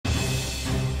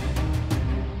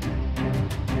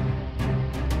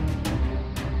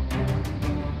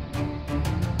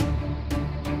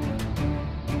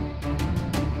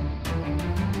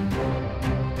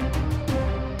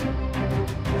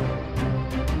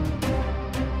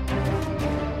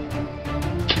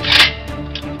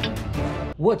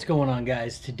What's going on,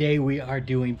 guys? Today we are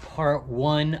doing part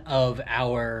one of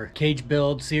our cage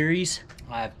build series.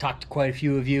 I've talked to quite a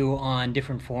few of you on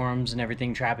different forums and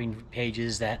everything, trapping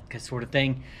pages, that sort of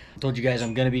thing. I told you guys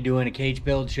I'm going to be doing a cage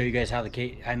build, show you guys how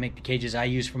I make the cages I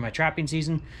use for my trapping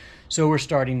season. So we're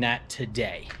starting that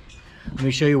today. Let me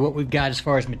show you what we've got as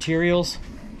far as materials.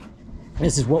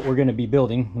 This is what we're going to be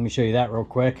building. Let me show you that real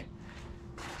quick.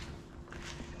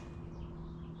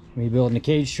 We're building a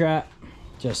cage trap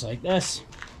just like this.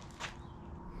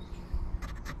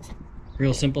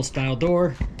 Real simple style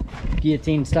door,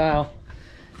 guillotine style.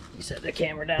 You set the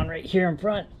camera down right here in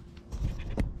front.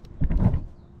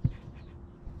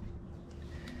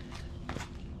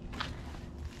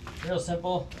 Real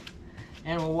simple.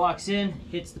 Animal walks in,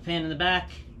 hits the pin in the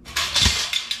back,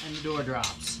 and the door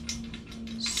drops.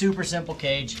 Super simple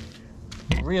cage,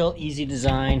 real easy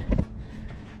design,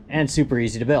 and super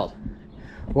easy to build.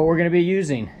 What we're going to be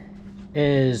using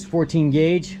is 14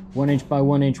 gauge 1" by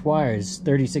 1" wires,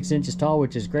 36 inches tall,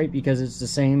 which is great because it's the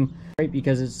same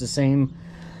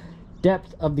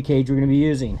depth of the cage we're going to be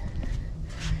using.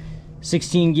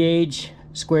 16 gauge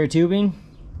square tubing,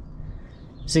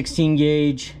 16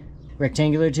 gauge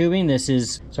rectangular tubing. This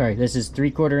is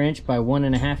 3/4 inch by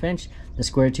 1.5 inch. The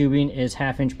square tubing is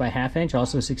 1/2 inch by 1/2 inch,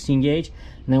 also 16 gauge.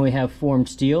 And then we have formed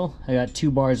steel. I got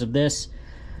 2 bars of this.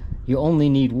 You only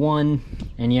need one,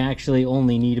 and you actually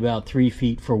only need about 3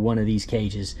 feet for one of these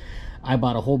cages. I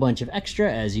bought a whole bunch of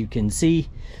extra, as you can see,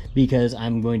 because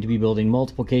I'm going to be building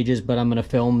multiple cages, but I'm going to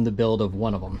film the build of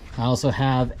one of them. I also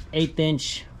have 1/8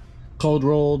 inch cold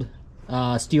rolled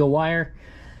steel wire.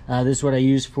 This is what I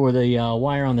use for the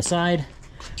wire on the side,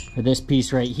 for this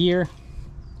piece right here.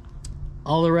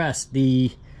 All the rest,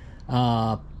 the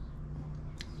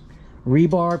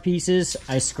rebar pieces,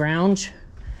 I scrounge.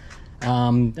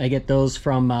 I get those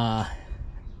from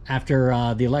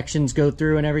after the elections go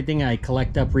through and everything. I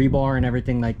collect up rebar and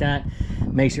everything like that.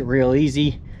 Makes it real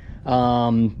easy.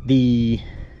 The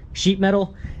sheet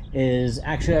metal is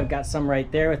actually, I've got some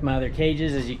right there with my other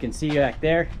cages, as you can see back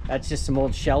there. That's just some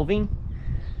old shelving.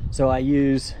 So I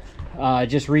use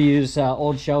just reuse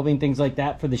old shelving, things like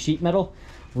that, for the sheet metal.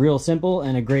 Real simple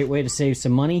and a great way to save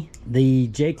some money. The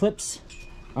J-clips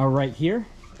are right here.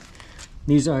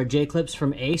 These are J-clips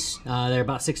from Ace. They're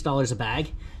about $6 a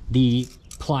bag. The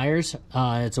pliers,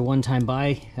 it's a one-time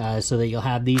buy, so that you'll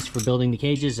have these for building the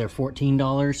cages. They're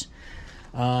 $14.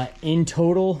 In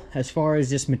total, as far as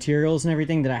just materials and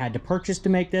everything that I had to purchase to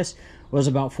make this, was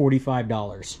about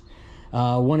 $45.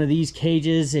 One of these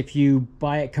cages, if you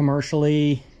buy it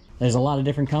commercially, there's a lot of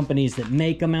different companies that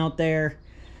make them out there.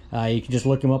 You can just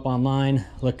look them up online,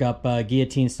 look up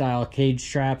guillotine style cage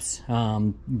traps.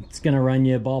 It's gonna run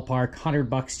you ballpark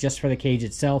 $100 just for the cage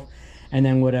itself, and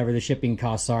then whatever the shipping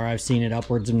costs are. I've seen it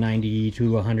upwards of $90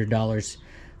 to $100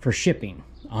 for shipping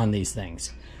on these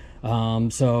things.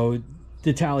 So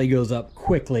the tally goes up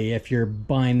quickly if you're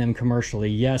buying them commercially.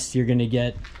 Yes, you're gonna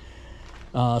get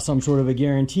some sort of a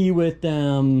guarantee with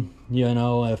them. You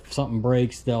know, if something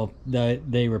breaks,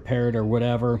 they repair it or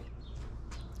whatever.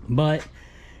 But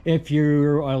if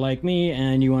you are like me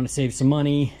and you want to save some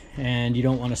money and you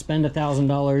don't want to spend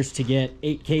 $1,000 to get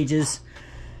 8 cages,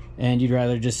 and you'd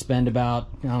rather just spend about,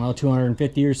 I don't know,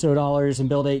 $250 or so and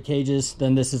build 8 cages,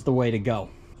 then this is the way to go.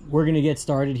 We're going to get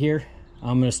started here.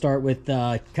 I'm going to start with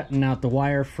cutting out the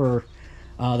wire for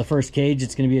the first cage.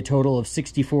 It's going to be a total of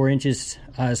 64 inches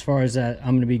as far as I'm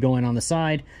going to be going on the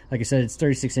side. Like I said, it's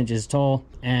 36 inches tall,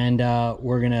 and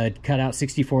we're going to cut out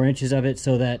 64 inches of it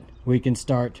so that we can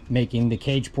start making the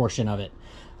cage portion of it.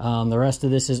 The rest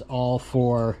of this is all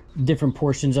for different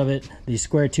portions of it. The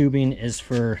square tubing is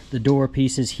for the door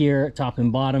pieces here, top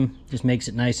and bottom. Just makes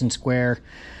it nice and square.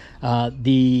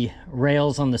 The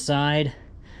rails on the side,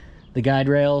 the guide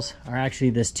rails, are actually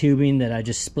this tubing that I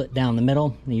just split down the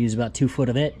middle. I use about 2 foot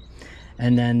of it.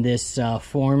 And then this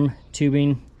form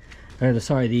tubing, or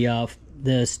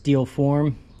the steel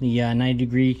form, the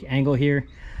 90-degree angle here,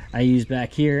 I use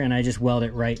back here, and I just weld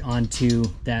it right onto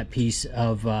that piece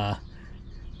of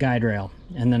guide rail.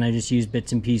 And then I just use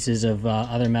bits and pieces of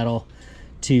other metal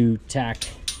to tack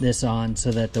this on so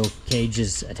that the cage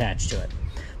is attached to it.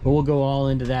 But we'll go all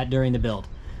into that during the build.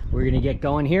 We're gonna get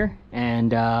going here,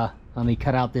 and let me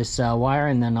cut out this wire,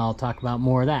 and then I'll talk about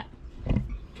more of that.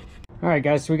 All right,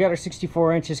 guys, so we got our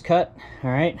 64 inches cut.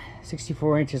 All right,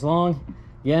 64 inches long,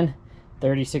 again,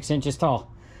 36 inches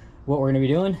tall. What we're going to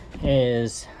be doing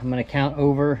is I'm going to count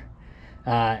over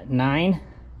 9,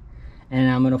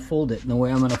 and I'm going to fold it. And the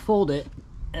way I'm going to fold it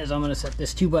is I'm going to set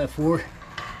this 2x4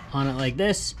 on it like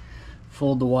this,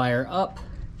 fold the wire up,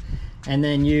 and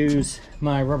then use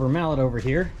my rubber mallet over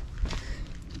here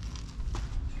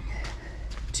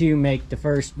to make the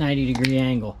first 90-degree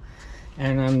angle.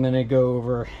 And I'm gonna go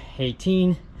over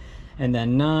 18 and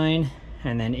then 9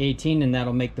 and then 18, and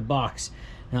that'll make the box.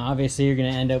 Now obviously you're gonna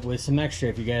end up with some extra.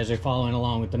 If you guys are following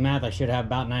along with the math, I should have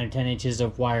about 9 or 10 inches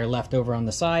of wire left over on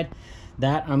the side.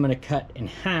 That I'm gonna cut in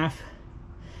half,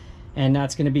 and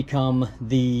that's gonna become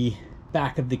the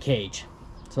back of the cage.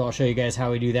 So I'll show you guys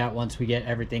how we do that once we get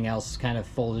everything else kind of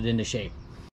folded into shape.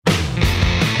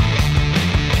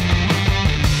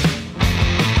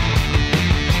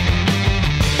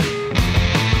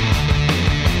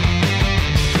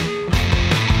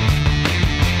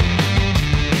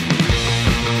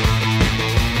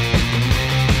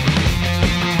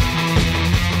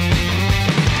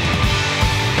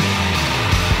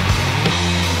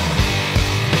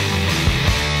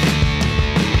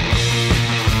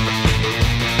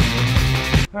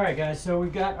 Alright guys, so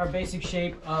we've got our basic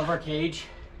shape of our cage,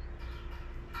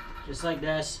 just like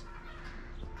this.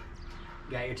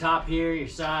 You got your top here, your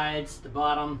sides, the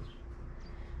bottom,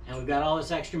 and we've got all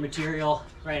this extra material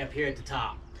right up here at the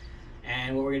top.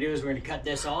 And what we're going to do is we're going to cut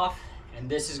this off, and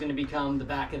this is going to become the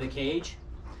back of the cage.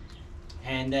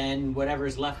 And then whatever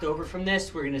is left over from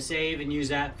this, we're going to save and use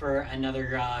that for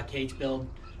another cage build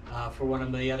for one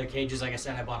of the other cages. Like I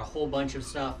said, I bought a whole bunch of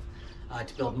stuff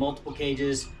to build multiple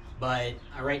cages. But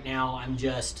right now I'm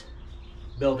just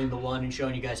building the one and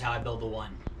showing you guys how I build the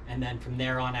one. And then from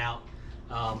there on out,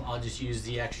 I'll just use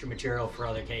the extra material for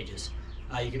other cages.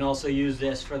 You can also use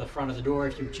this for the front of the door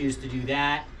if you choose to do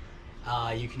that.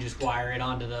 You can just wire it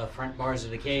onto the front bars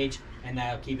of the cage, and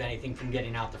that'll keep anything from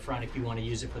getting out the front if you want to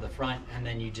use it for the front. And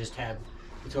then you just have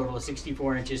a total of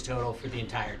 64 inches total for the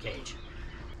entire cage.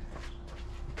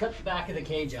 Cut the back of the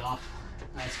cage off.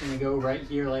 That's going to go right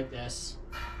here like this.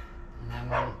 And then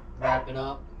we'll wrap it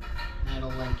up, and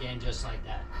it'll link in just like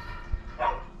that.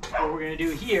 What we're going to do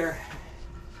here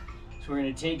is we're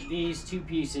going to take these two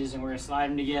pieces and we're going to slide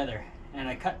them together. And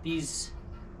I cut these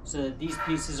so that these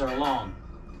pieces are long.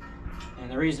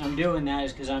 And the reason I'm doing that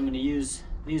is because I'm going to use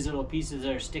these little pieces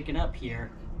that are sticking up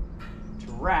here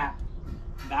to wrap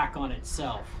back on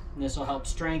itself. And this will help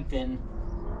strengthen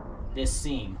this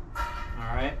seam.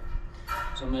 Alright?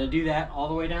 So I'm going to do that all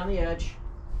the way down the edge.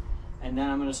 And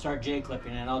then I'm going to start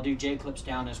J-clipping, and I'll do J-clips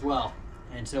down as well.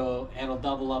 And so it'll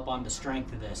double up on the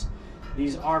strength of this.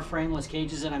 These are frameless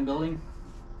cages that I'm building,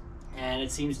 and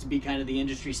it seems to be kind of the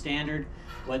industry standard.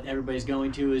 What everybody's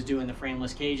going to is doing the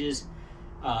frameless cages.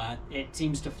 It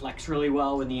seems to flex really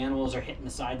well when the animals are hitting the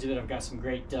sides of it. I've got some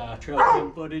great trail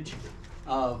cam footage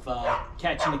of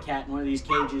catching a cat in one of these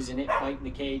cages and it fighting the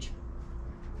cage.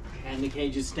 And the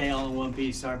cages stay all in one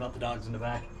piece. Sorry about the dogs in the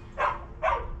back.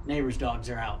 Neighbor's dogs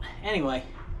are out. Anyway,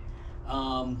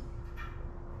 we're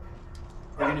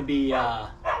going to be,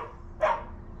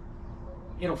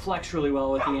 it'll flex really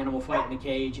well with the animal fighting the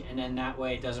cage, and then that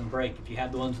way it doesn't break. If you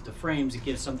have the ones with the frames, it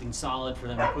gives something solid for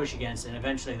them to push against, and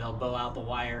eventually they'll bow out the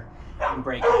wire and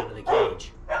break out of the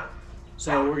cage.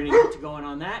 So we're going to get to going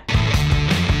on that.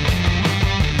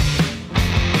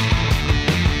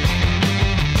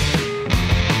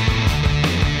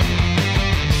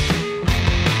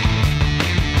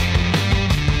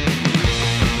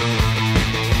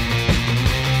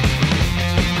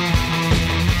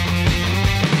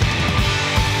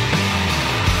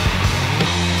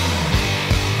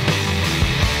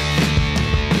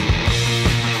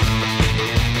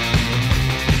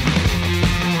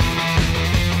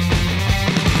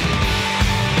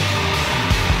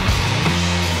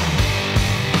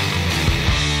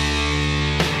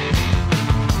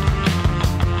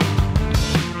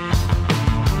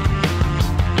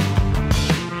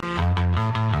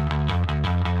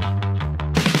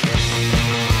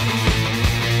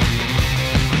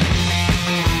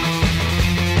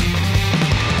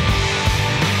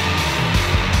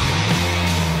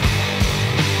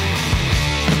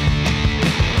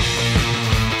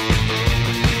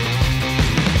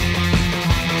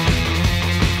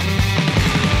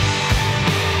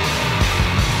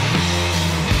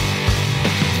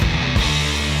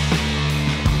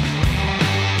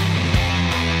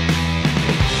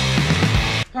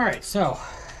 Alright, so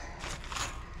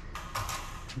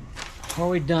what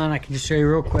we've done, I can just show you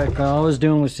real quick. All I was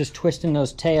doing was just twisting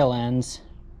those tail ends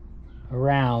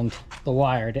around the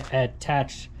wire to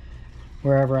attach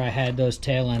wherever I had those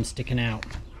tail ends sticking out.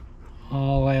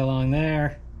 All the way along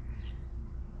there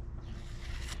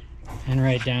and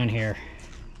right down here.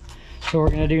 So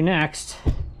what we're going to do next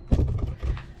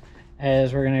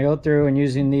is we're going to go through and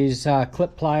using these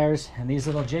clip pliers and these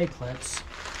little J-clips.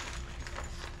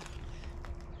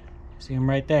 See them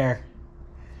right there.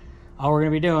 All we're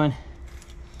going to be doing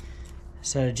is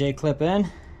set a J-clip in,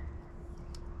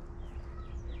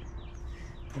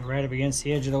 right up against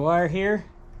the edge of the wire here.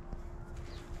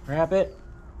 Wrap it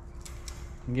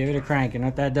and give it a crank. And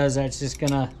what that does, that's just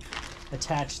gonna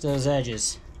attach those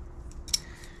edges.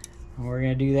 And we're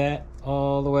gonna do that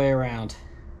all the way around.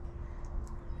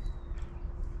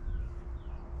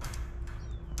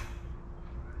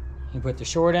 You put the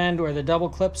short end where the double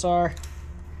clips are,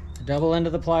 the double end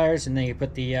of the pliers, and then you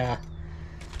put the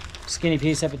skinny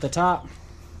piece up at the top,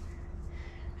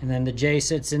 and then the J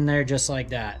sits in there just like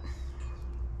that.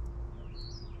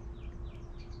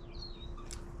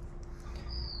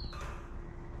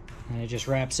 And it just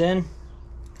wraps in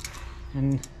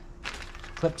and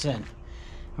clips in. And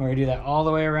we're gonna do that all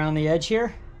the way around the edge here,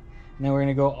 and then we're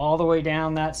gonna go all the way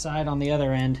down that side on the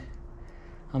other end,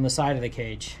 on the side of the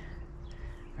cage.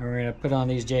 And we're going to put on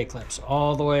these J clips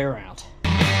all the way around.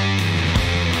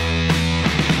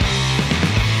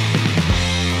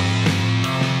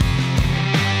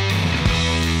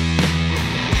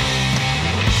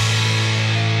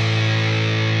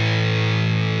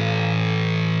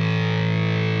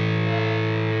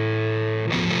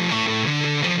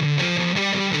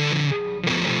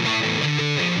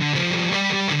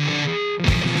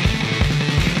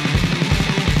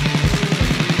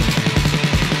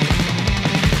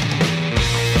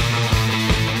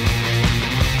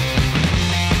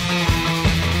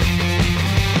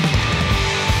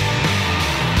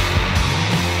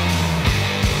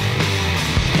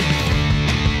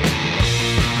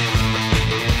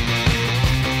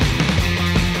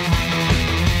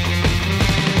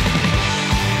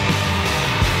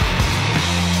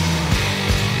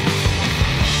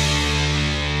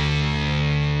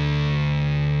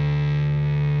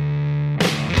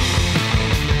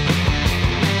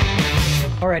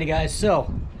 Alrighty guys,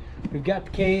 so we've got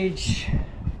the cage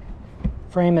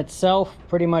frame itself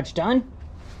pretty much done.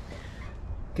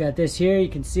 Got this here, you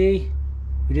can see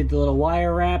we did the little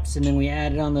wire wraps and then we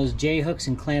added on those J hooks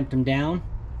and clamped them down.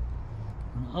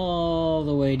 All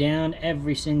the way down,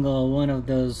 every single one of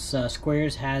those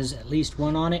squares has at least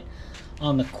one on it.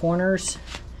 On the corners,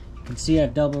 you can see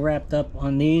I've double wrapped up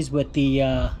on these with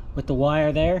the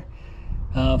wire there.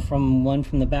 From one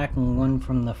from the back and one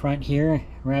from the front here,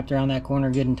 wrapped around that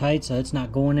corner good and tight so it's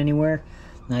not going anywhere.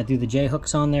 And I threw the J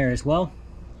hooks on there as well.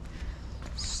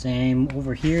 Same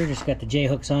over here, just got the J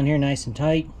hooks on here nice and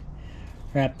tight.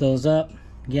 Wrap those up,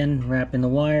 again wrapping the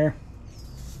wire.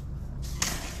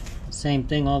 Same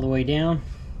thing all the way down.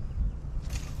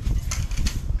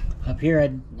 Up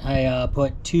here I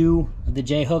put 2 of the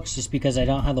J hooks just because I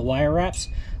don't have the wire wraps.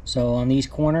 So on these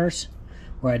corners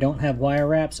where I don't have wire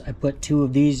wraps, I put 2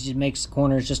 of these. It makes the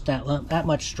corners just that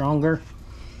much stronger.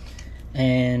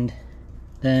 And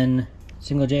then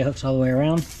single J hooks all the way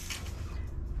around,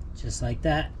 just like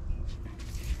that.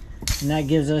 And that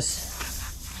gives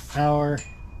us our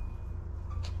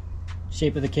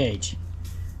shape of the cage,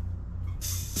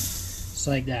 just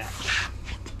like that.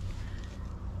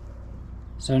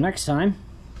 So next time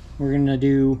we're gonna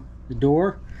do the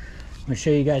door. I'm gonna show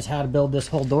you guys how to build this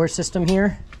whole door system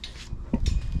here.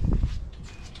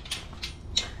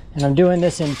 And I'm doing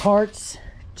this in parts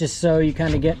just so you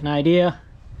kind of get an idea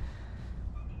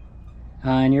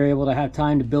and you're able to have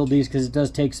time to build these because it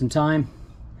does take some time.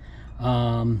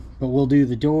 But we'll do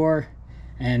the door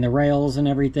and the rails and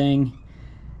everything.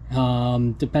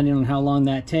 Depending on how long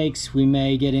that takes, we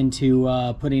may get into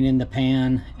putting in the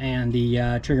pan and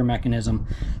the trigger mechanism.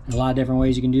 There's a lot of different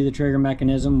ways you can do the trigger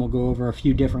mechanism. We'll go over a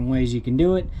few different ways you can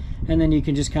do it, and then you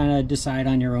can just kind of decide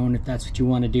on your own if that's what you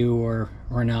want to do or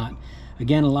not.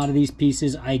 Again, a lot of these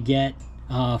pieces I get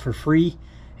for free.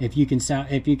 If you can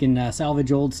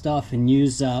salvage old stuff and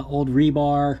use old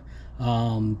rebar,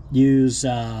 use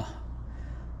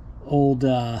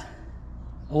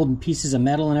old pieces of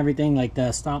metal and everything, like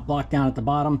the stop block down at the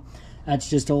bottom. That's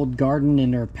just old garden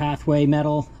and or pathway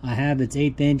metal I have that's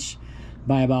 1/8 inch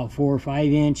by about 4 or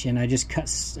 5 inch, and I just cut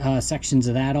sections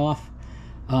of that off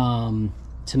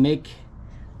to make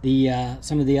the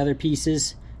some of the other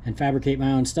pieces and fabricate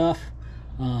my own stuff.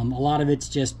 A lot of it's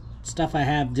just stuff I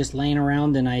have just laying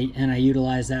around, and I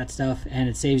utilize that stuff, and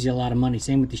it saves you a lot of money.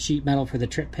 Same with the sheet metal for the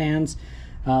trip pans.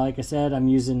 Like I said, I'm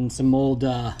using some old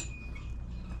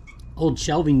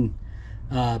shelving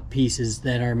pieces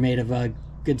that are made of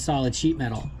good solid sheet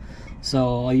metal,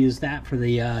 so I'll use that for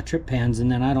the trip pans,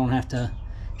 and then I don't have to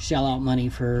shell out money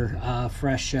for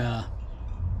fresh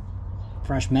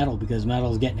metal because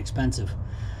metal is getting expensive.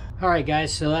 Alright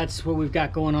guys, so that's what we've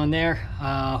got going on there.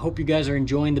 Hope you guys are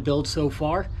enjoying the build so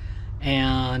far,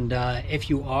 and if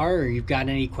you are, or you've got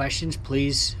any questions,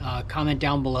 please comment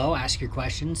down below, ask your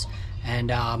questions,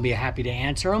 and I'll be happy to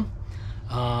answer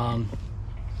them.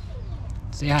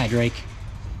 Say hi, Drake.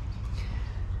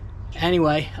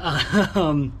 Anyway,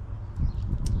 so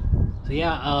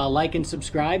yeah, like and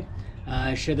subscribe,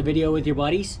 share the video with your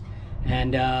buddies,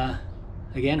 and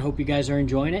again, hope you guys are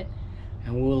enjoying it,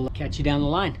 and we'll catch you down the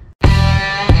line.